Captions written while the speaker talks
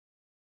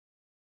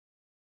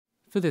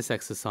For this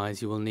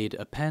exercise you will need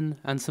a pen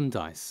and some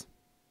dice.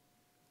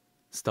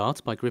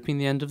 Start by gripping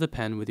the end of the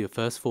pen with your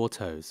first 4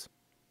 toes.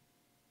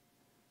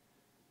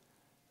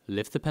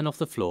 Lift the pen off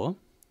the floor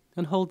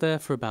and hold there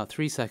for about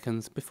 3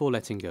 seconds before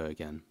letting go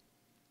again.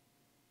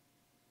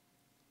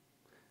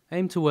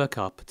 Aim to work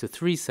up to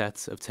 3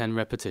 sets of 10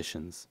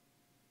 repetitions.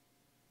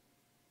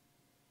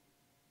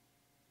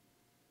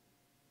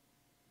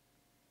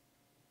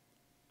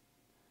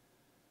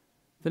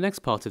 The next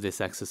part of this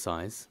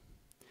exercise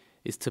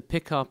is to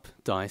pick up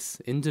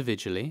dice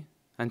individually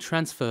and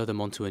transfer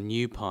them onto a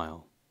new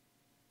pile.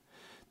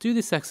 Do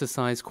this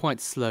exercise quite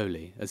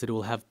slowly as it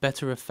will have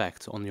better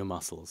effect on your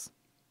muscles.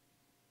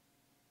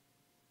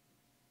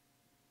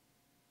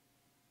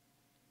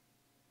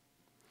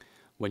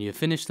 When you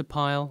finish the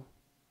pile,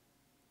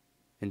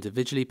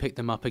 individually pick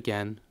them up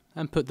again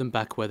and put them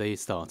back where they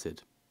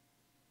started.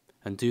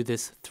 And do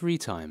this 3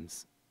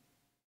 times.